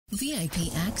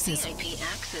VIP Access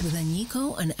with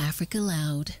Anyiko on Africa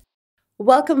Loud.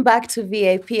 Welcome back to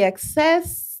VIP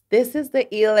Access. This is the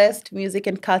illest music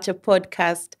and culture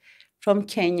podcast from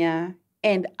Kenya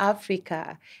and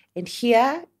Africa. And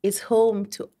here is home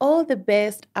to all the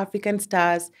best African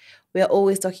stars. We're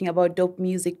always talking about dope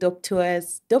music, dope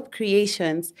tours, dope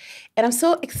creations. And I'm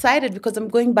so excited because I'm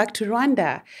going back to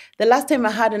Rwanda. The last time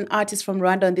I had an artist from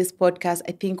Rwanda on this podcast,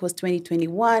 I think was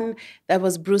 2021. That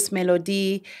was Bruce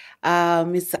Melody.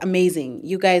 It's amazing.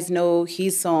 You guys know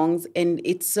his songs, and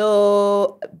it's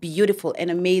so beautiful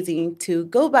and amazing to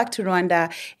go back to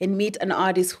Rwanda and meet an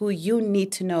artist who you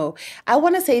need to know. I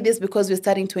want to say this because we're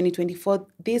starting 2024.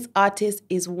 This artist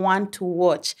is one to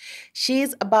watch.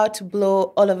 She's about to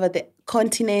blow all over the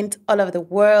continent, all over the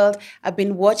world. I've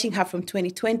been watching her from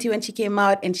 2020 when she came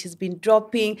out, and she's been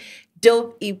dropping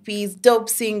dope EPs, dope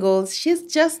singles. She's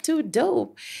just too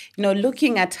dope. You know,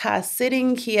 looking at her,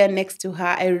 sitting here next to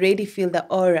her, I really feel the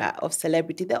aura of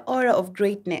celebrity, the aura of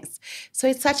greatness. So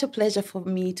it's such a pleasure for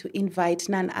me to invite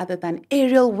none other than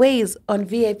Ariel Wayz on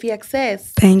VIP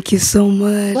Access. Thank you so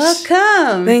much.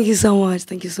 Welcome. Thank you so much.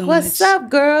 Thank you so much. What's up,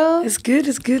 girl? It's good.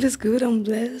 It's good. It's good. I'm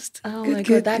blessed. Oh good, my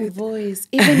good, God, that good. voice.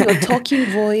 Even your talking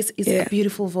voice is Yeah. a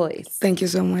beautiful voice. Thank you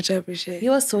so much. I appreciate it.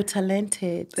 You are so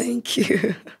talented. Thank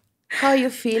you. How are you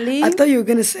feeling? I thought you were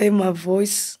going to say my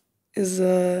voice is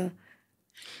no,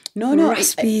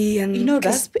 raspy. And you know,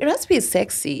 raspy is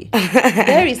sexy.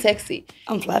 Very sexy.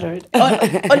 I'm flattered.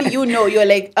 Only you know, you're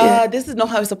like, this is not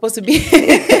how it's supposed to be.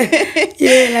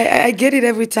 Yeah, like I get it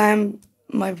every time.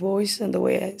 My voice and the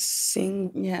way I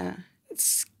sing, Yeah.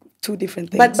 it's two different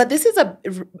things. But this is a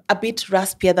bit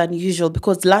raspier than usual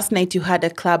because last night you had a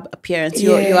club appearance.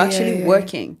 You're actually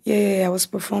working. Yeah, I was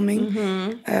performing.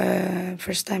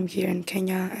 First time here in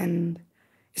Kenya, and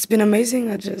it's been amazing.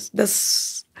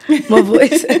 That's my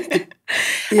voice.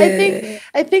 Yeah.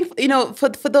 I think you know, for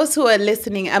those who are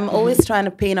listening, I'm always trying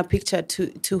to paint a picture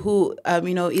to who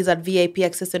you know is at VIP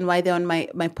Access and why they're on my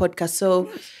podcast. So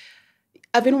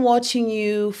I've been watching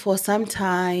you for some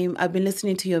time. I've been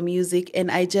listening to your music,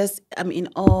 and I just am in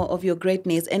awe of your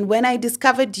greatness. And when I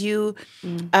discovered you,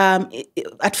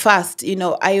 at first, you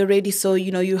know, I already saw,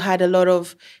 you know, you had a lot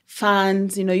of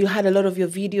fans. You know, you had a lot of your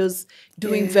videos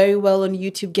doing very well on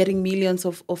YouTube, getting millions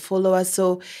of followers.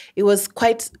 So it was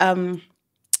quite.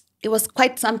 It was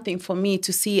quite something for me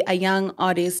to see a young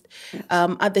artist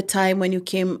at the time when you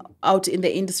came out in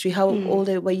the industry. How old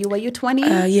were you? Were you 20?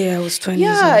 Yeah, I was 20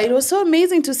 years Yeah, old. it was so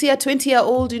amazing to see a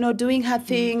 20-year-old, you know, doing her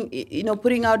thing, you know,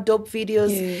 putting out dope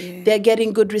videos. Yeah. They're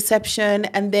getting good reception.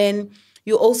 And then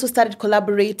you also started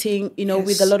collaborating, you know,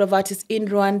 with a lot of artists in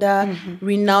Rwanda,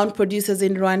 renowned producers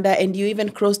in Rwanda, and you even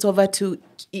crossed over to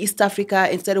East Africa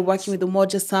and started working with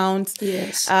Umoja Sounds.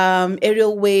 Yes.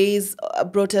 Ariel Wayz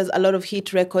brought us a lot of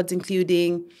hit records,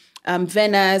 including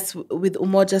Venice with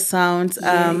Umoja Sounds,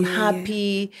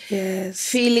 Happy, Yes.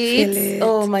 Feel It. Feel It.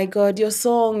 Oh my God, your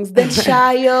songs. Then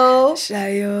Shayo.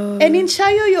 Shayo. And in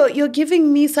Shayo, you're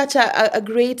giving me such a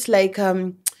great, like,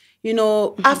 you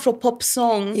know, Afro-pop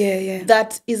song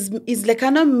that is like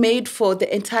kind of made for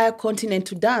the entire continent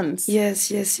to dance.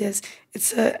 Yes.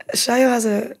 It's Shayo has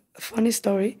a funny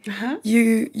story.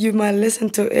 You might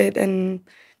listen to it and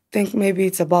think maybe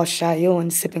it's about Shayo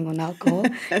and sipping on alcohol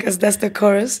because that's the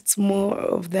chorus. It's more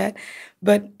of that,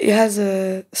 but it has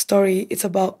a story. It's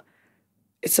about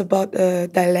a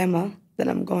dilemma that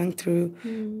I'm going through,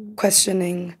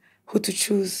 questioning who to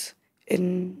choose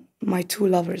in my two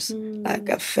lovers. Like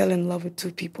I fell in love with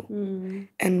two people,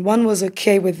 and one was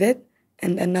okay with it,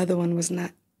 and another one was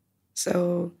not.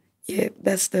 So yeah,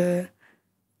 that's the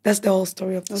whole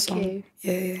story of the song.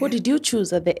 Yeah. Who did you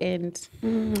choose at the end?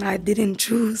 I didn't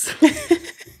choose.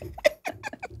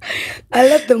 I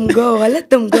let them go.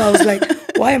 I was like,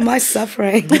 why am I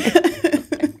suffering?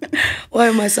 Why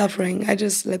am I suffering? I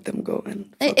just let them go.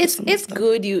 And It's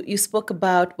good you spoke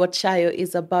about what Shayo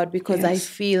is about because I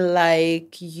feel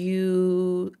like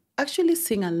you actually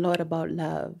sing a lot about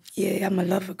love. Yeah, I'm a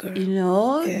lover girl. You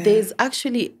know, there's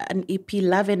actually an EP,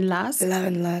 Love and Last. Love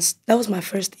and Last. That was my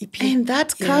first EP. And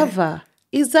that cover,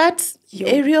 is that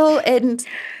Ariel and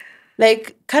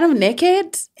like kind of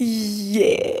naked?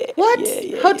 Yeah. What?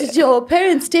 How did your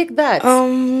parents take that?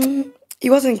 It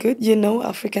wasn't good, you know,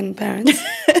 African parents.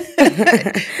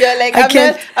 You're like,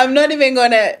 I'm not even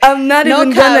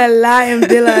gonna lie and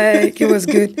be like, it was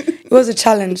good. It was a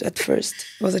challenge at first.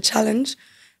 It was a challenge.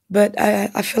 But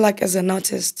I feel like as an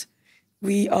artist,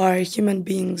 we are human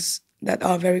beings that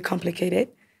are very complicated.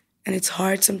 And it's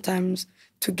hard sometimes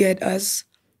to get us.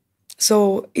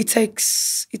 So it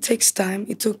takes time.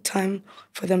 It took time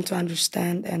for them to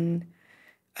understand.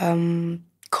 And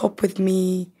cope with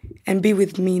me and be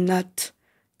with me, not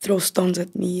throw stones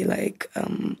at me like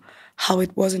how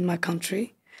it was in my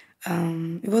country.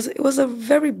 It was a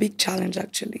very big challenge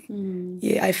actually.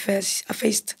 Yeah, I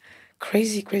faced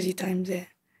crazy times there.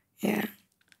 Yeah,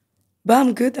 but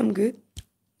I'm good.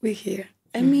 We're here.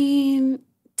 I mean,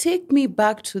 take me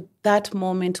back to that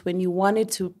moment when you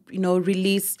wanted to,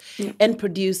 release and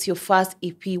produce your first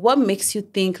EP. What makes you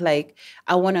think like,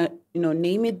 I want to,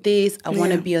 name it this, I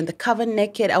want to be on the cover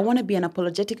naked, I want to be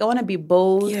unapologetic, I want to be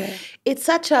bold. Yeah. It's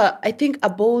such I think a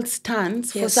bold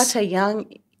stance for such a young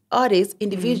artist,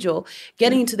 individual,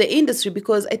 getting into the industry,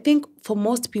 because I think for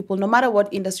most people, no matter what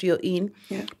industry you're in,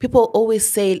 people always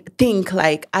think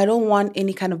like, I don't want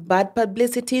any kind of bad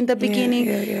publicity in the beginning.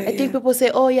 I think people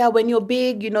say, oh yeah, when you're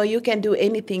big, you can do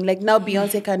anything. Like now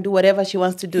Beyonce can do whatever she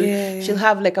wants to do. She'll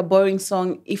have like a boring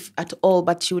song, if at all,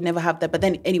 but she would never have that. But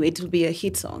then anyway, it will be a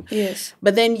hit song. Yes.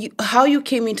 But then how you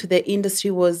came into the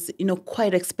industry was,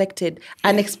 quite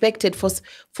unexpected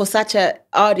for such an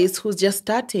artist who's just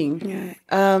starting.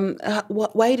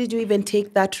 Why did you even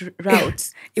take that route?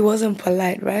 It wasn't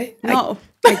polite, right? No.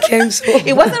 I came so...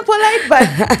 It wasn't polite, but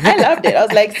I loved it. I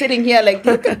was like sitting here like,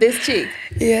 look at this chick.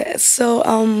 Yeah, so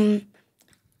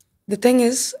the thing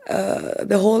is,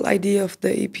 the whole idea of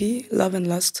the EP, Love and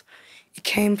Lust, it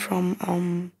came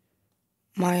from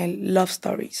my love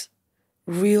stories,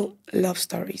 real love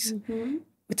stories.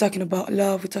 We're talking about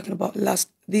love, we're talking about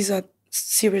lust. These are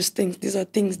serious things. These are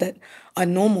things that are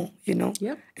normal,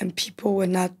 Yep. And people were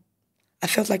not... I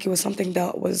felt like it was something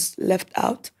that was left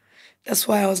out. That's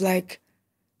why I was like,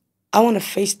 I want to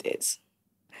face this.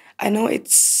 I know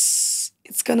it's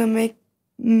gonna make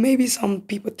maybe some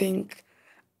people think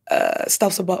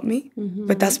stuff's about me,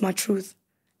 but that's my truth.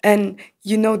 And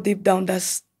deep down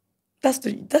that's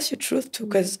your truth too,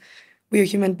 because we're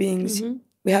human beings.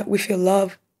 We feel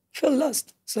love, feel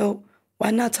lust. So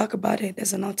why not talk about it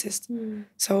as an artist?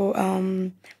 So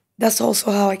that's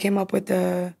also how I came up with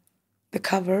the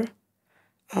cover.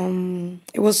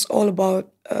 It was all about,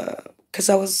 because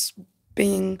I was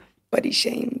being body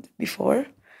shamed before.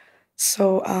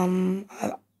 So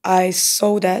I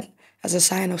saw that as a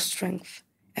sign of strength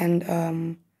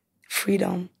and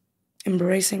freedom,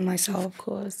 embracing myself. Of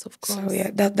course. So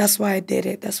yeah, that's why I did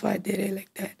it. That's why I did it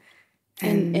like that.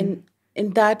 And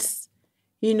that's,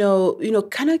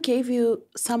 kind of gave you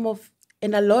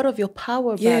a lot of your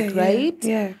power back, right?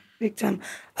 Yeah, big time.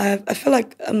 I feel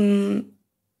like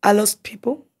I lost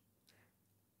people.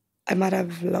 I might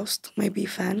have lost maybe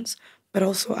fans, but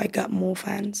also I got more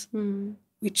fans,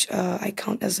 which I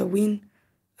count as a win.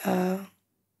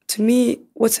 To me,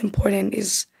 what's important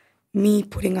is me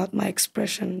putting out my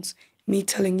expressions, me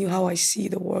telling you how I see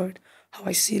the world, how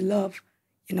I see love.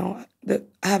 I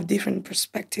have different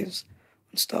perspectives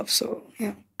and stuff, so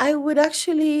yeah. I would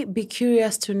actually be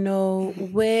curious to know,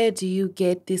 where do you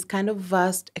get this kind of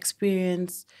vast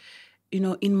experience,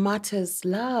 in matters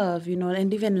love,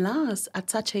 and even lust at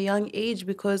such a young age?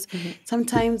 Because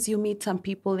sometimes you meet some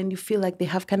people and you feel like they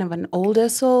have kind of an older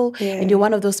soul, and you're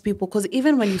one of those people. Because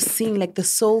even when you sing, like the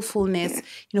soulfulness,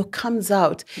 comes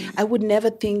out. I would never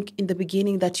think in the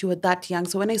beginning that you were that young.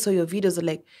 So when I saw your videos, I was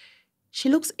like, she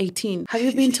looks 18. Have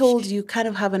you been told you kind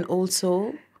of have an old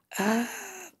soul? I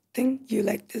think you're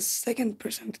like the second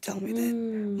person to tell me that.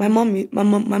 My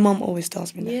mom always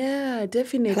tells me that. Yeah,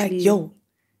 definitely. Like, yo,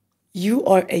 you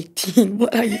are 18.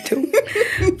 What are you doing?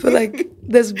 But like,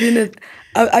 there's been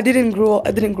I didn't grow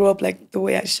up like the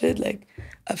way I should. Like,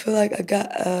 I feel like I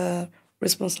got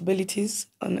responsibilities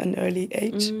on an early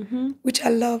age, which I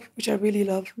love, which I really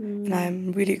love, and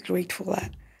I'm really grateful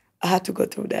that I had to go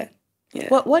through that. Yeah.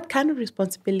 What kind of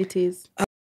responsibilities?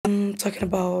 I'm talking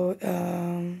about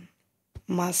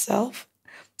myself,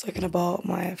 talking about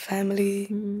my family,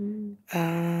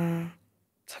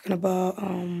 talking about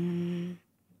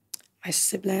my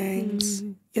siblings,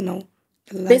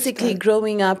 Basically,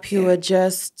 growing up, you were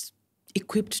just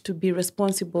equipped to be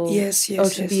responsible. Yes, or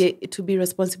to be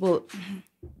responsible,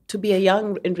 to be a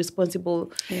young and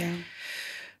responsible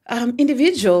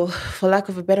individual, for lack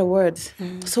of a better word.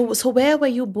 So where were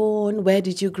you born? Where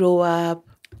did you grow up?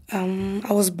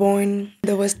 I was born in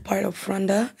the west part of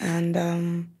Rwanda,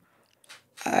 and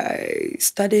I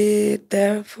studied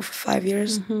there for 5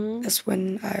 years. That's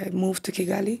when I moved to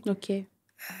Kigali. Okay.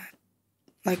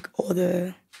 Like all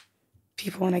the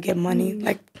people want to get money.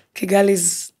 Like Kigali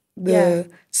is the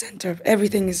center of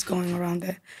everything is going around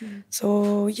there.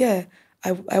 So yeah,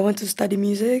 I went to study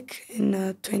music in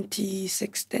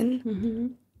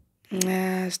 2016.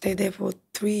 I stayed there for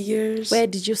 3 years. Where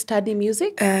did you study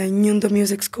music? Nyundo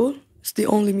School. It's the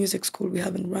only music school we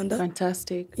have in Rwanda.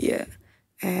 Fantastic. Yeah.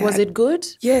 Was it good?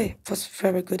 Yeah, it was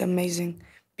very good, amazing.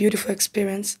 beautiful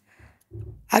experience.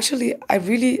 Actually, I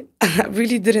really, I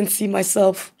really didn't see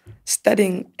myself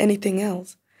studying anything else.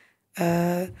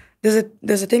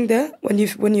 There's a thing there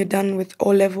when you're done with O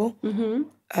level,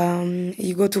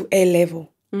 you go to A level.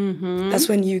 That's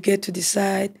when you get to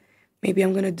decide. Maybe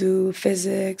I'm gonna do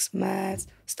physics, maths,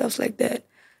 stuff like that.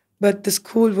 But the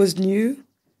school was new,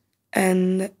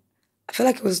 and I feel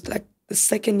like it was like the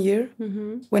second year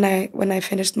when I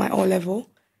finished my O level.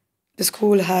 The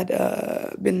school had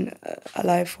been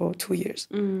alive for 2 years.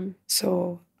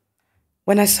 So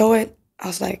when I saw it, I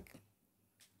was like,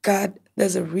 God,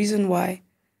 there's a reason why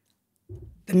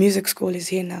the music school is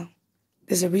here now.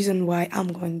 There's a reason why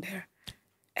I'm going there.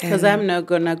 Because I'm not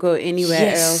going to go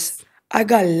anywhere else. I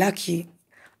got lucky.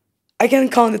 I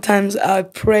can't count the times I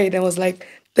prayed and was like,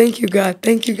 thank you, God.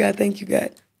 Thank you, God. Thank you,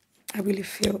 God. I really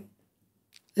feel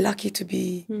lucky to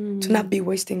not be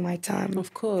wasting my time.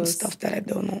 Of course. On stuff that I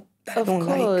don't know. Of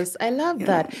course. I love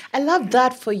that. I love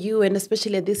that for you, and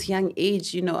especially at this young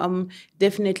age. You know, I'm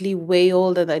definitely way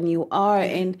older than you are.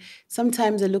 And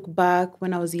sometimes I look back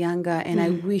when I was younger and I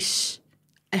wish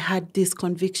I had this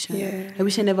conviction. Yeah. I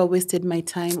wish I never wasted my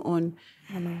time on,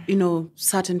 you know,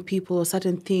 certain people or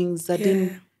certain things that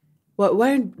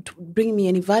weren't bringing me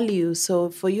any value.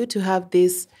 So for you to have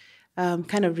this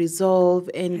kind of resolve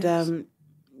and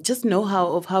just know-how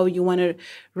of how you want to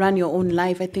run your own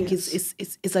life, I think is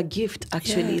a gift,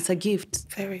 actually. It's a gift.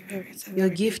 Very, very. You're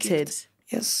gifted. Gift.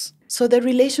 Yes. So the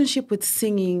relationship with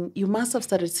singing, you must have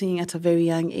started singing at a very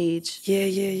young age.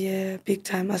 Yeah. Big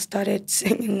time. I started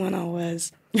singing when I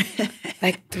was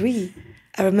like 3.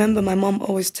 I remember my mom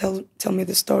always tell me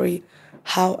the story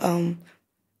how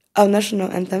our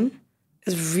national anthem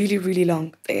is really, really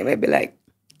long. I think it may be like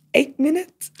 8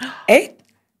 minutes. 8?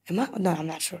 No, I'm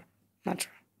not sure.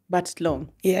 But long.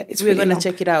 Yeah, it's We're really going to long.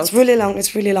 check it out. It's really long.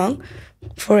 It's really long.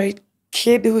 For a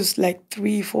kid who's like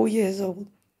 3-4 years old,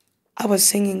 I was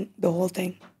singing the whole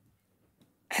thing.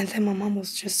 And then my mom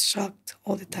was just shocked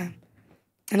all the time.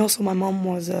 And also my mom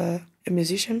was a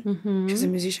musician. She's a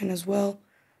musician as well.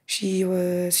 She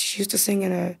used to sing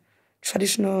in a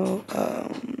traditional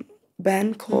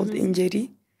band called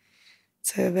Ingeri.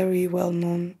 It's a very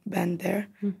well-known band there.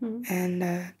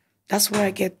 And that's where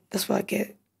I get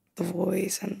the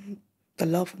voice and the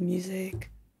love of music.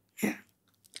 Yeah.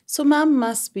 So mom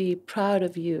must be proud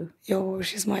of you. Yo,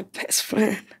 she's my best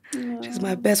friend. She's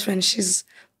my best friend. She's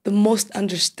the most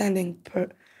understanding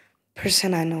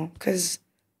person I know. Because,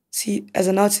 see, as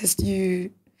an artist,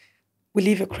 we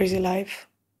live a crazy life.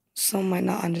 Some might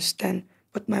not understand.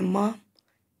 But my mom,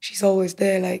 she's always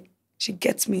there. Like, she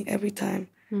gets me every time.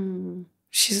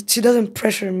 She doesn't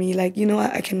pressure me. Like, you know,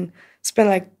 I can spend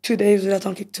like 2 days without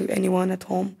talking to anyone at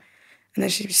home. And then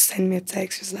she send me a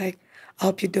text. She's like, I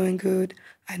hope you're doing good.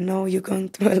 I know you're going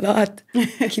through a lot.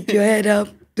 Keep your head up.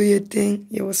 Do your thing.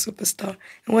 You're a superstar.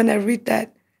 And when I read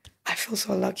that, I feel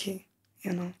so lucky,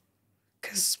 you know.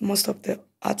 Because most of the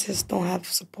artists don't have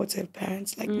supportive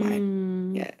parents like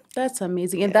mine. Yeah. That's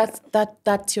amazing. And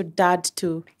that's your dad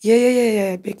too?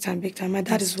 Yeah. Big time. My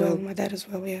dad That's as well.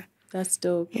 dope. Yeah. That's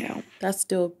dope. Yeah. That's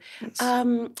dope. Yes. I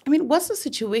mean, what's the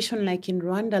situation like in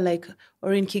Rwanda, like,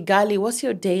 or in Kigali? What's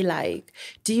your day like?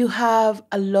 Do you have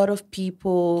a lot of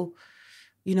people,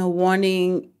 you know,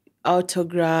 wanting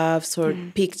autographs or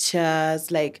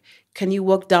pictures? Like, can you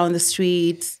walk down the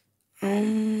street?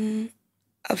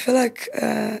 I feel like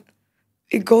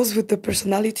it goes with the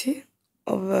personality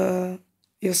of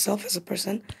yourself as a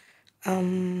person.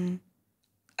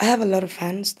 I have a lot of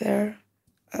fans there.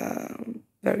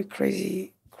 Very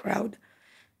crazy crowd,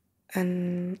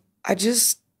 and I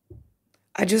just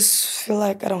feel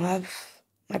like I don't have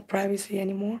my privacy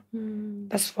anymore.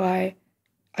 That's why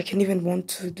I can even want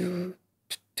to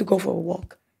go for a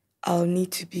walk. I'll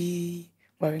need to be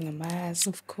wearing a mask,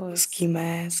 Of course. a ski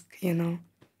mask, you know.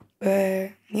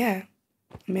 But yeah,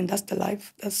 I mean that's the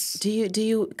life. Do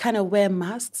you kind of wear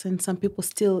masks and some people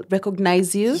still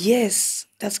recognize you? Yes,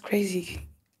 that's crazy.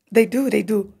 They do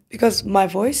because my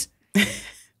voice.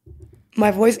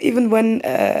 Even when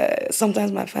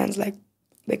sometimes my fans, like,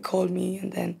 they call me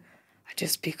and then I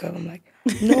just pick up. I'm like,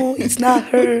 no, it's not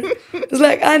her. It's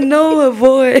like, I know her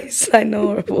voice.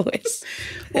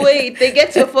 Wait, they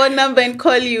get your phone number and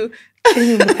call you. Can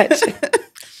you imagine?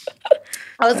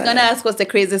 I was going to ask what's the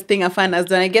craziest thing a fan has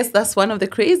done. I guess that's one of the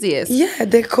craziest. Yeah,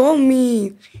 they call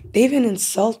me. They even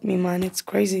insult me, man. It's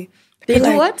crazy. They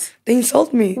do what? They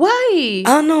insult me. Why?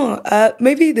 I don't know.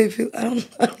 Maybe they feel, I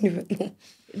don't even know.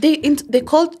 They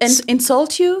call and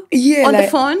insult you? Yeah, on like,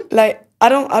 the phone? Like, I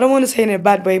don't want to say in a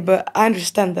bad way, but I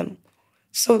understand them.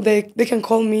 So they can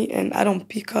call me and I don't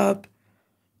pick up.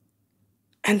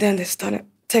 And then they start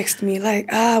text me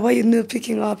like, why you not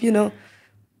picking up, you know?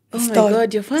 Oh my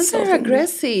God, your fans are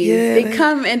aggressive. Yeah, they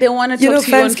come and they want to talk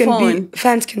to you on phone.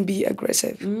 Fans can be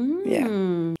aggressive.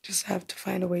 Yeah, just have to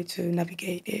find a way to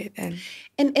navigate it.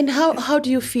 And how do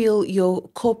you feel you're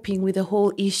coping with the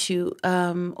whole issue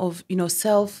of, you know,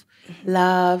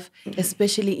 self-love,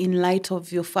 especially in light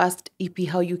of your first EP,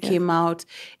 how you came out,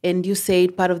 and you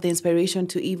said part of the inspiration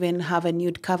to even have a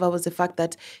nude cover was the fact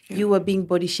that you were being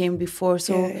body shamed before.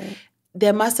 So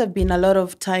there must have been a lot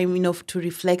of time, you know, to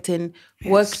reflect and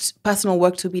personal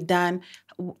work to be done.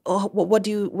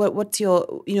 What's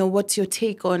your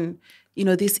take on, you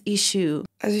know, this issue?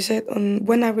 As you said,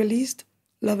 when I released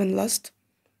Love and Lust,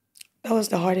 that was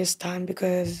the hardest time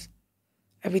because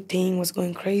everything was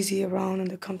going crazy around in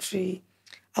the country.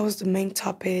 I was the main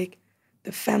topic.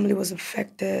 The family was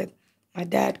affected. My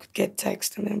dad could get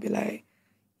text and then be like,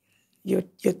 your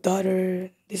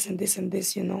daughter, this and this and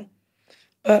this, you know.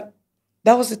 But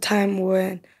that was the time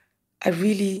when I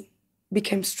really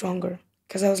became stronger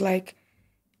because I was like,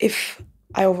 if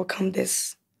I overcome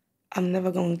this, I'm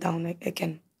never going down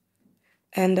again.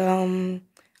 And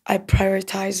I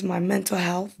prioritize my mental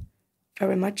health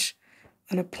very much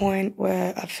on a point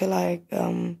where I feel like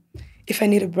if I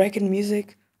need a break in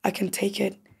music, I can take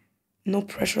it. No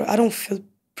pressure. I don't feel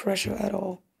pressure at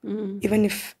all. Even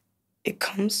if it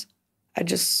comes, I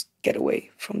just get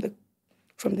away from the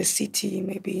city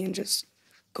maybe and just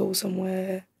go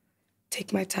somewhere,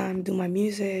 take my time, do my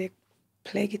music,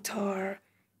 play guitar,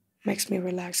 makes me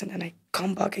relax, and then I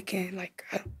come back again, like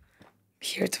I'm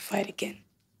here to fight again.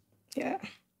 Yeah.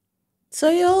 So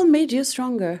it all made you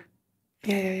stronger.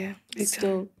 Yeah. That's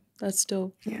dope. That's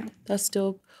dope. Yeah. That's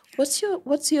dope. What's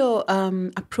your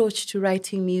approach to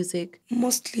writing music?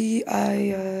 Mostly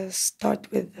I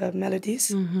start with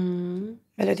melodies.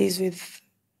 Melodies with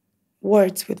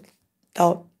words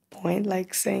without point,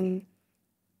 like saying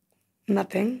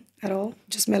nothing at all,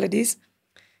 just melodies.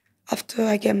 After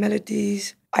I get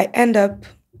melodies, I end up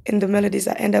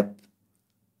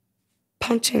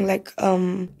punching like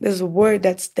there's a word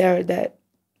that's there that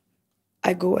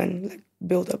I go and like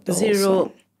build up the whole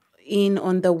song. In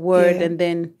on the word and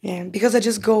then because I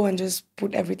just go and just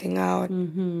put everything out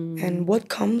and what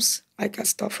comes, like I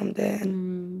start from there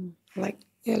and I'm like,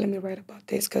 let me write about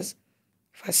this because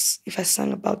if I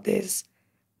sang about this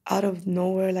out of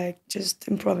nowhere, like just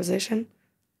improvisation,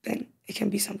 then it can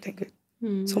be something good.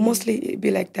 So mostly it'd be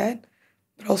like that,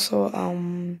 but also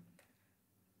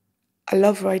I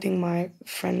love writing my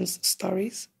friends'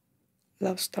 stories,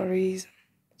 love stories,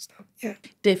 stuff. Yeah,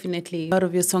 definitely. A lot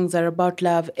of your songs are about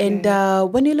love, and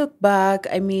when you look back,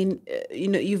 I mean, you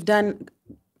know, you've done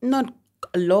not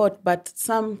a lot, but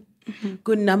some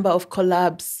good number of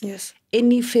collabs. Yes.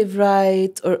 Any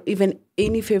favorite, or even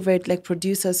any favorite like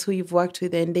producers who you've worked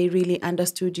with, and they really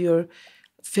understood your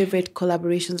favorite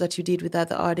collaborations that you did with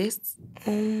other artists?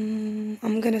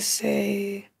 I'm gonna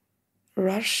say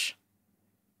Rush.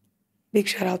 Big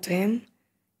shout out to him.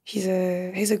 He's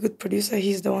a good producer.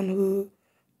 He's the one who,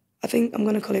 I think I'm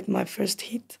gonna call it my first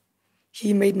hit.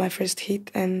 He made my first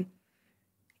hit and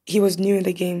he was new in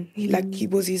the game. He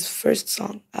was his first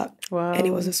song out. Wow. And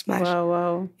it was a smash.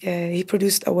 Wow. Yeah, he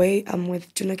produced Away. I'm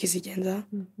with Juno Kizigenza.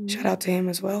 Shout out to him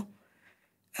as well.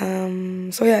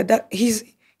 So yeah, he's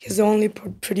the only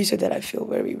producer that I feel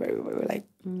very, very, very like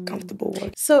comfortable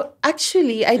with. So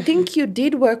actually, I think you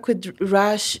did work with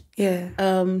Rash. Yeah.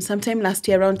 Sometime last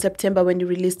year around September when you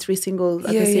released 3 singles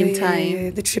at the same time. Yeah,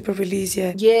 the triple release.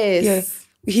 Yeah. Yes.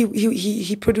 Yeah.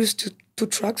 He produced two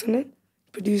tracks on it.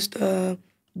 Produced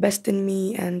Best in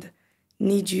Me and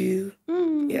Need You.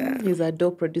 Yeah. He's a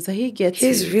dope producer.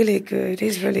 He's really good.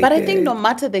 But I think no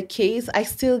matter the case, I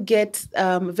still get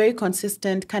very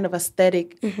consistent kind of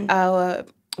aesthetic, our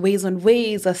Ways on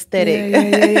Ways aesthetic.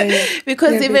 Yeah.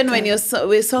 Because even when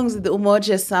with songs with the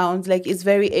Umoja Sounds, like it's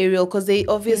very aerial because they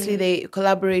obviously they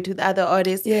collaborate with other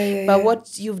artists. But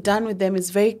what you've done with them is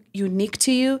very unique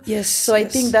to you. Yes. So I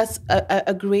think that's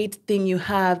a great thing you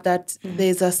have, that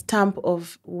there's a stamp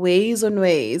of Ways on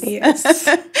Ways. Yes.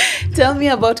 Tell me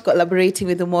about collaborating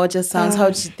with Umoja Sounds. How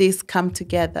did this come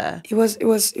together? It was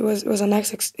a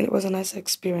nice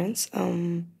experience.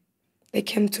 They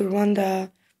came to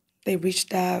Rwanda. They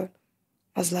reached out.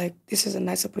 I was like, this is a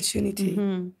nice opportunity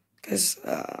because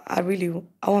I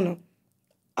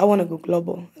wanna go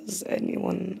global as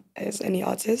any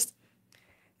artist.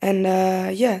 And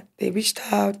they reached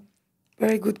out.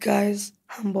 Very good guys,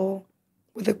 humble,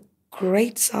 with a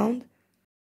great sound.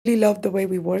 Really loved the way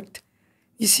we worked.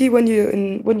 You see, when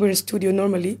we're in studio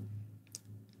normally,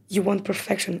 you want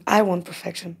perfection. I want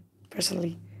perfection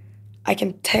personally. I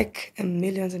can take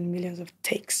millions and millions of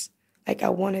takes. Like I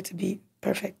want it to be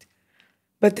perfect.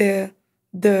 But the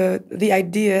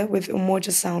idea with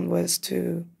Umoja Sound was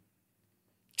to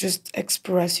just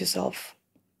express yourself.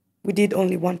 We did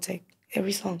only one take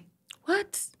every song.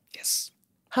 What? Yes.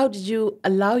 How did you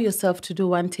allow yourself to do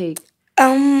one take?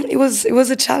 It was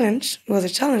a challenge. It was a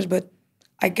challenge, but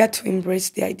I got to embrace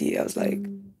the idea. I was like,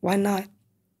 why not?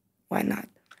 Why not?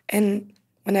 And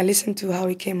when I listened to how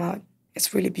it came out,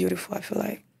 it's really beautiful. I feel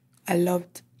like I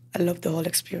loved the whole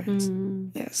experience.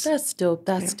 Yes. That's dope.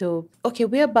 That's dope. Okay,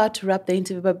 we're about to wrap the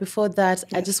interview, but before that,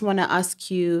 I just want to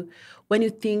ask you, when you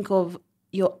think of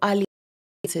your early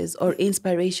or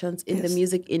inspirations in the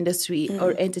music industry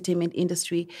or entertainment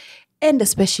industry, and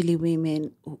especially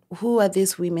women, who are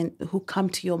these women who come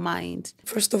to your mind?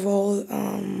 First of all,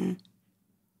 the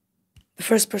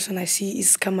first person I see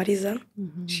is Kamariza.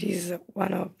 She's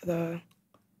one of the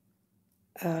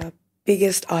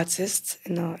biggest artists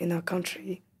in our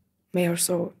country. May her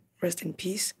soul rest in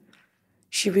peace.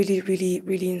 She really, really,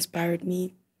 really inspired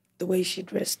me. The way she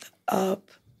dressed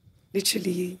up,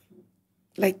 literally,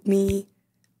 like me.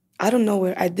 I don't know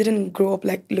where. I didn't grow up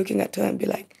like looking at her and be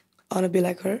like, I want to be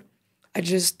like her. I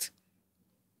just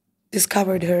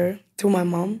discovered her through my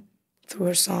mom, through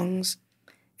her songs.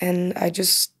 And I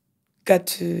just got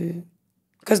to,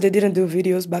 because they didn't do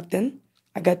videos back then,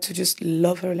 I got to just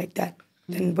love her like that.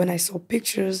 Then when I saw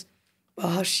pictures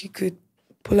about how she could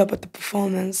pull up at the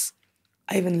performance,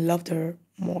 I even loved her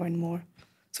more and more.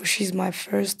 So she's my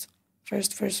first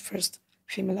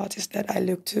female artist that I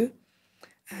look to.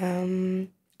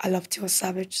 I love Tiwa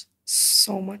Savage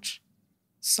so much.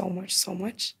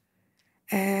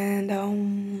 And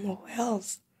who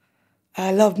else?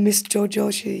 I love Miss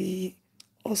Jojo. She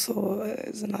also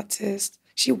is an artist.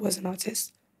 She was an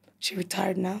artist. She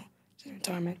retired now. She's in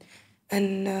retirement.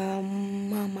 And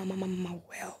who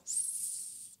else?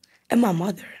 And my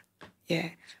mother. Yeah.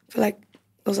 I feel like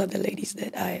those are the ladies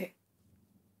that I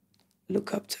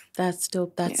look up to. That's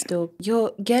dope. That's dope.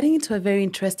 You're getting into a very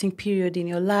interesting period in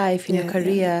your life, in your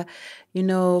career, you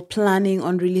know, planning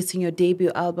on releasing your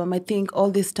debut album. I think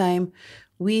all this time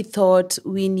we thought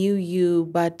we knew you,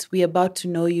 but we're about to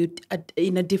know you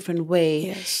in a different way.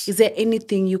 Yes. Is there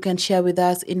anything you can share with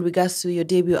us in regards to your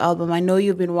debut album? I know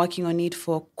you've been working on it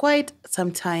for quite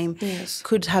some time. Yes.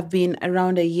 Could have been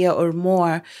around a year or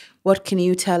more. What can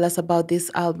you tell us about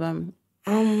this album?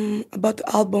 About the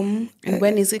album. And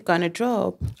when is it gonna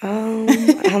drop?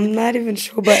 I'm not even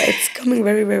sure, but it's coming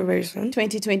very, very, very soon.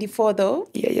 2024 though?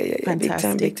 Yeah.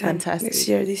 Fantastic, Big time. fantastic.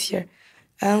 This year.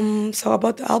 So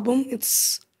about the album,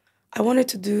 I wanted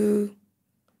to do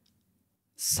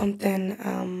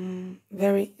something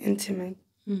very intimate,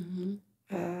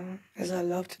 as I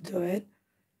love to do it.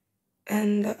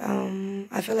 And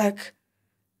I feel like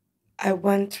I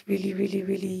went really, really,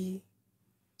 really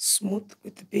smooth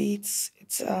with the beats.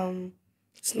 It's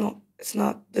not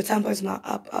the tempo is not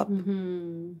up.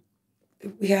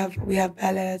 We have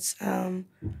ballads. I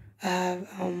have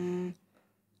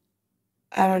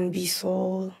R&B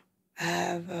soul. I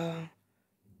have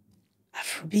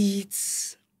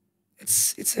Afrobeats.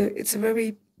 It's a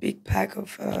very big pack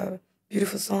of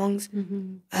beautiful songs.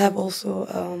 I have also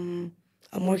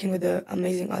I'm working with an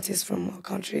amazing artist from our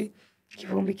country,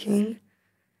 Kivumbi King.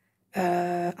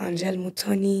 Angel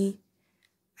Mutoni.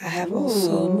 I have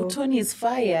also Mutoni is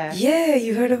fire. Yeah,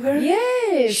 you heard of her?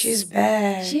 Yes. She's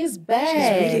bad. She's bad. She's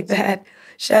really bad.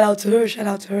 Shout out to her. She's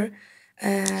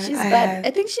bad.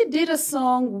 I think she did a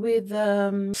song with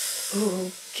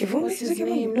Kivumbi. What's his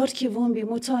name? Not Kivumbi,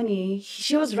 Mutoni.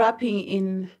 She was rapping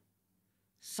in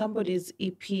somebody's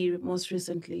EP most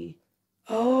recently.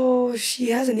 Oh,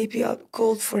 she has an EP out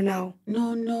called For Now.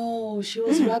 No. She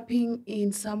was rapping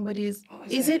in somebody's.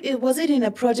 Was it in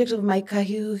a project of Mike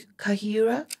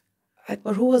Kahira?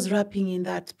 Or who was rapping in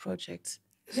that project?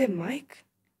 Is it Mike?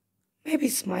 Maybe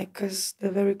it's Mike because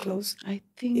they're very close. I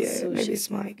think so. Maybe it's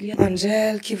Mike. Yeah.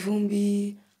 Angel,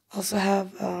 Kivumbi. Also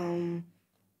have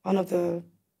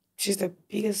she's the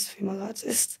biggest female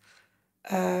artist.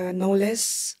 No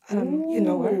Less. I don't know. You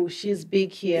know her. She's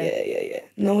big here. Yeah.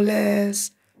 No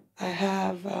Less. I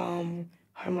have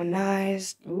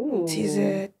Harmonized. Tease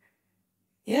It.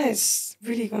 Yeah, it's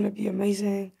really gonna be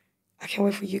amazing. I can't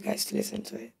wait for you guys to listen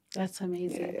to it. That's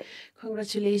amazing. Yeah.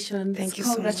 Congratulations. Thank you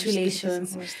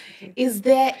Congratulations. so much. Thank you. Is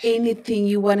there anything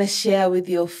you want to share with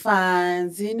your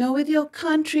fans, with your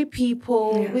country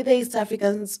people, with the East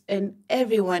Africans and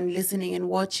everyone listening and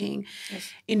watching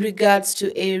in regards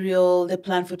to Ariel, the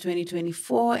plan for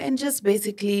 2024, and just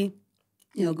basically,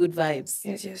 good vibes?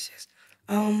 Yes.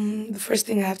 The first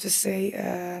thing I have to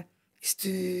say is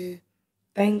to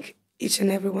thank each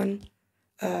and everyone,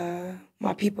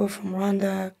 my people from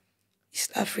Rwanda,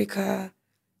 East Africa,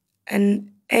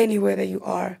 and anywhere that you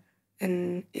are.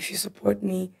 And if you support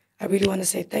me, I really want to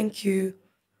say thank you.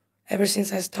 Ever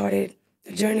since I started,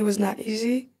 the journey was not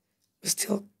easy. We're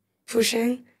still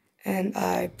pushing, and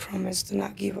I promise to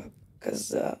not give up,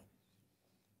 because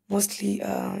mostly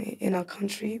in our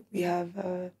country, we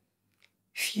have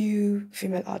few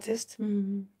female artists,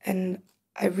 and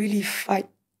I really fight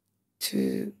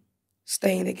to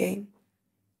stay in the game.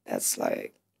 That's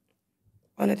like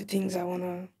one of the things I want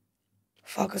to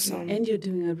focus on. And you're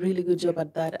doing a really good job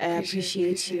at that. I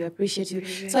appreciate you.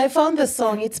 So I found the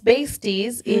song. It's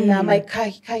Basties in my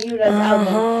Kahira's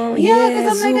album. Yeah,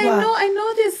 because I'm like, I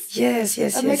know this.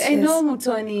 Yes. I'm like, I know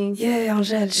Mutoni. Yeah,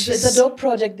 Angel. It's a dope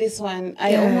project, this one.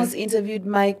 I almost interviewed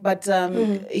Mike, but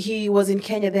he was in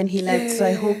Kenya, then he left. So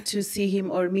I hope to see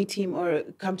him or meet him or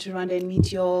come to Rwanda and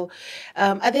meet y'all.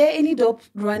 Are there any dope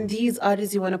Rwandese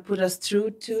artists you want to put us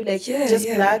through to? Like, just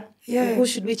Black? Yeah. Who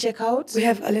should we check out? We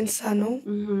have Aline Sano. I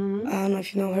don't know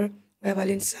if you know her. We have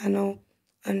Aline Sano,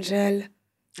 Angel.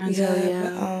 We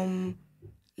have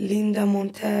Linda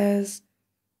Montez.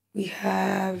 We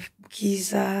have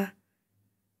Giza.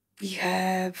 We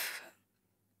have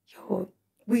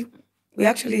we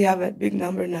actually have a big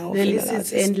number now. The list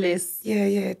is endless. Yeah,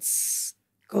 it's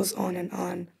goes on,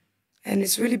 and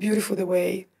it's really beautiful the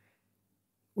way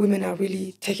women are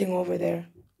really taking over there.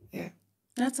 Yeah.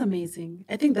 That's amazing.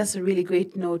 I think that's a really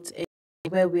great note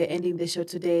where we're ending the show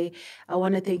today. I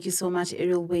want to thank you so much,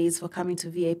 Ariel Wayz, for coming to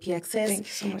VIP Access. Thank you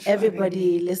so much.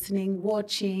 Everybody listening,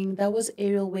 watching, that was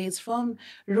Ariel Wayz from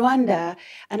Rwanda,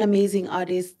 an amazing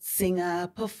artist, singer,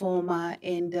 performer,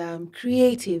 and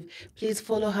creative. Please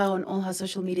follow her on all her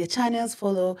social media channels.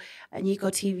 Follow Anyiko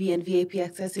TV and VIP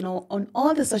Access, on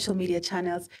all the social media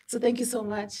channels. So thank you so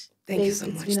much. Thank you so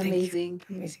much. It's been amazing.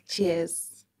 Amazing. Cheers.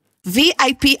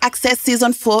 VIP Access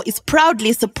Season 4 is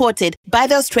proudly supported by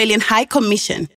the Australian High Commission.